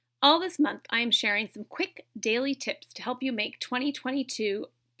All this month, I am sharing some quick daily tips to help you make 2022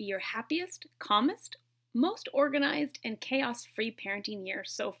 be your happiest, calmest, most organized, and chaos-free parenting year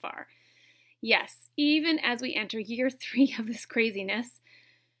so far. Yes, even as we enter year 3 of this craziness.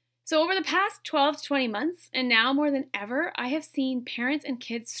 So over the past 12 to 20 months, and now more than ever, I have seen parents and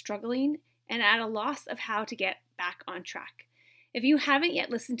kids struggling and at a loss of how to get back on track. If you haven't yet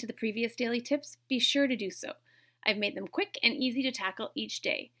listened to the previous daily tips, be sure to do so. I've made them quick and easy to tackle each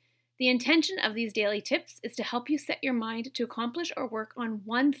day. The intention of these daily tips is to help you set your mind to accomplish or work on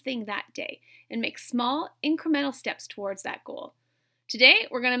one thing that day and make small, incremental steps towards that goal. Today,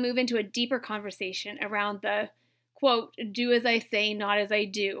 we're going to move into a deeper conversation around the, quote, do as I say, not as I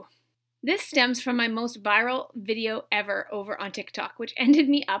do. This stems from my most viral video ever over on TikTok, which ended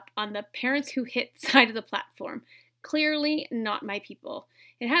me up on the parents who hit side of the platform. Clearly not my people.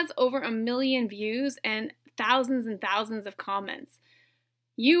 It has over 1 million views and thousands of comments.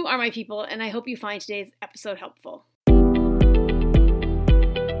 You are my people, and I hope you find today's episode helpful.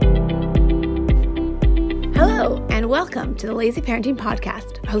 Hello, and welcome to the Lazy Parenting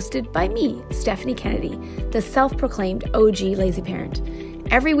Podcast, hosted by me, Stephanie Kennedy, the self-proclaimed OG lazy parent.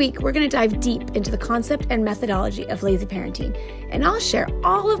 Every week, we're going to dive deep into the concept and methodology of lazy parenting, and I'll share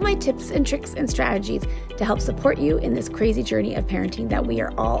all of my tips and tricks and strategies to help support you in this crazy journey of parenting that we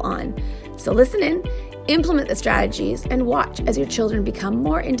are all on. So listen in, implement the strategies, and watch as your children become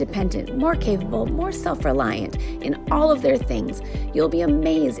more independent, more capable, more self-reliant in all of their things. You'll be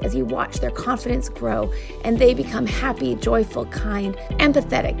amazed as you watch their confidence grow and they become happy, joyful, kind,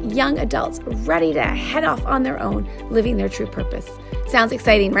 empathetic young adults ready to head off on their own, living their true purpose. Sounds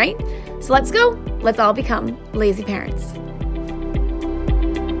exciting, right? So let's go. Let's all become lazy parents.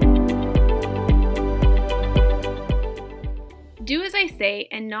 Do as I say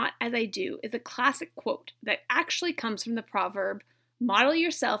and not as I do is a classic quote that actually comes from the proverb, model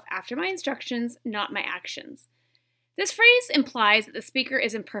yourself after my instructions, not my actions. This phrase implies that the speaker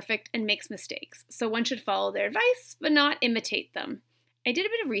is imperfect and makes mistakes, so one should follow their advice but not imitate them. I did a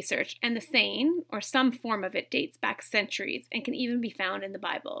bit of research, and the saying, or some form of it, dates back centuries and can even be found in the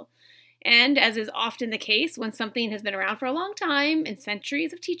Bible. And as is often the case when something has been around for a long time and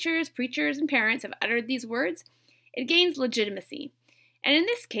centuries of teachers, preachers, and parents have uttered these words, it gains legitimacy. And in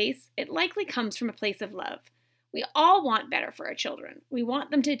this case, it likely comes from a place of love. We all want better for our children. We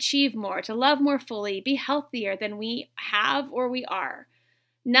want them to achieve more, to love more fully, be healthier than we have or we are.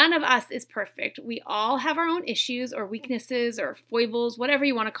 None of us is perfect. We all have our own issues or weaknesses or foibles, whatever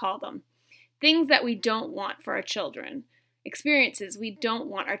you want to call them. Things that we don't want for our children. Experiences we don't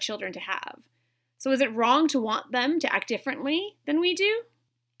want our children to have. So is it wrong to want them to act differently than we do?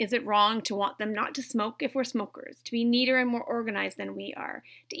 Is it wrong to want them not to smoke if we're smokers, to be neater and more organized than we are,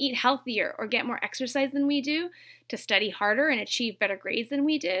 to eat healthier or get more exercise than we do, to study harder and achieve better grades than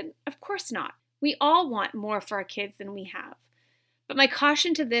we did? Of course not. We all want more for our kids than we have. But my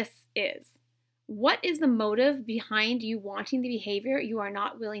caution to this is, what is the motive behind you wanting the behavior you are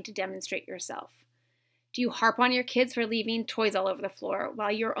not willing to demonstrate yourself? Do you harp on your kids for leaving toys all over the floor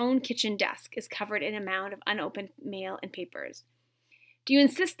while your own kitchen desk is covered in a mound of unopened mail and papers? Do you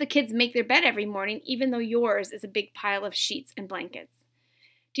insist the kids make their bed every morning even though yours is a big pile of sheets and blankets?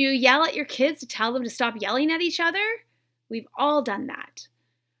 Do you yell at your kids to tell them to stop yelling at each other? We've all done that.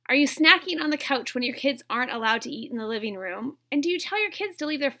 Are you snacking on the couch when your kids aren't allowed to eat in the living room? And do you tell your kids to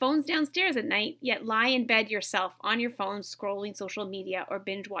leave their phones downstairs at night, yet lie in bed yourself on your phone scrolling social media or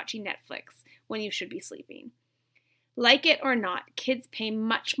binge watching Netflix when you should be sleeping? Like it or not, kids pay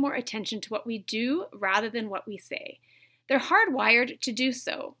much more attention to what we do rather than what we say. They're hardwired to do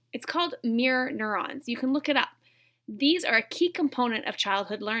so. It's called mirror neurons. You can look it up. These are a key component of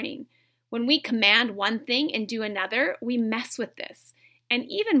childhood learning. When we command one thing and do another, we mess with this. And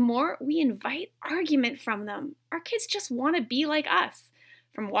even more, we invite argument from them. Our kids just want to be like us,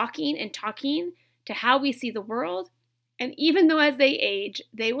 from walking and talking to how we see the world. And even though as they age,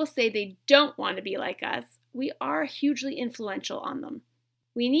 they will say they don't want to be like us, we are hugely influential on them.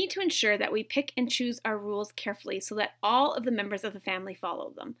 We need to ensure that we pick and choose our rules carefully so that all of the members of the family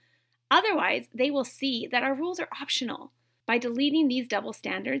follow them. Otherwise, they will see that our rules are optional. By deleting these double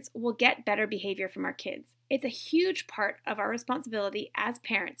standards, we'll get better behavior from our kids. It's a huge part of our responsibility as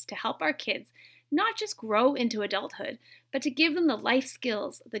parents to help our kids not just grow into adulthood, but to give them the life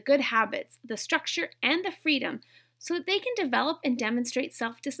skills, the good habits, the structure, and the freedom so that they can develop and demonstrate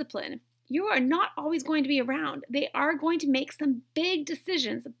self-discipline. You are not always going to be around. They are going to make some big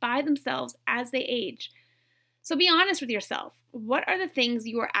decisions by themselves as they age. So be honest with yourself. What are the things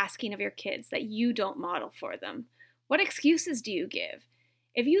you are asking of your kids that you don't model for them? What excuses do you give?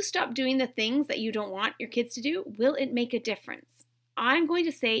 If you stop doing the things that you don't want your kids to do, will it make a difference? I'm going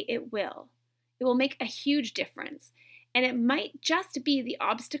to say it will. It will make a huge difference, and it might just be the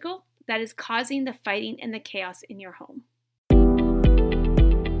obstacle that is causing the fighting and the chaos in your home.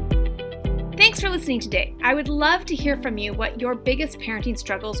 Thanks for listening today. I would love to hear from you what your biggest parenting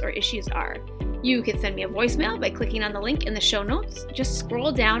struggles or issues are. You can send me a voicemail by clicking on the link in the show notes. Just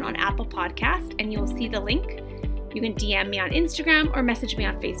scroll down on Apple Podcasts and you'll see the link. You can DM me on Instagram or message me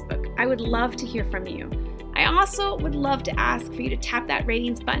on Facebook. I would love to hear from you. I also would love to ask for you to tap that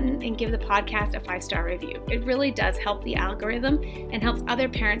ratings button and give the podcast a 5-star review. It really does help the algorithm and helps other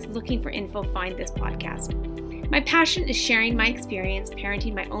parents looking for info find this podcast. My passion is sharing my experience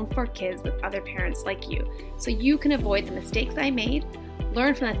parenting my own 4 kids with other parents like you, so you can avoid the mistakes I made,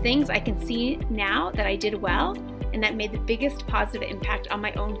 learn from the things I can see now that I did well, and that made the biggest positive impact on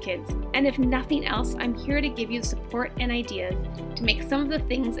my own kids. And if nothing else, I'm here to give you support and ideas to make some of the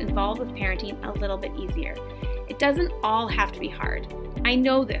things involved with parenting a little bit easier. It doesn't all have to be hard. I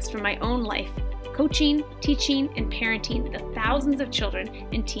know this from my own life, coaching, teaching, and parenting the thousands of children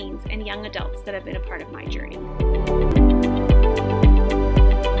and teens and young adults that have been a part of my journey.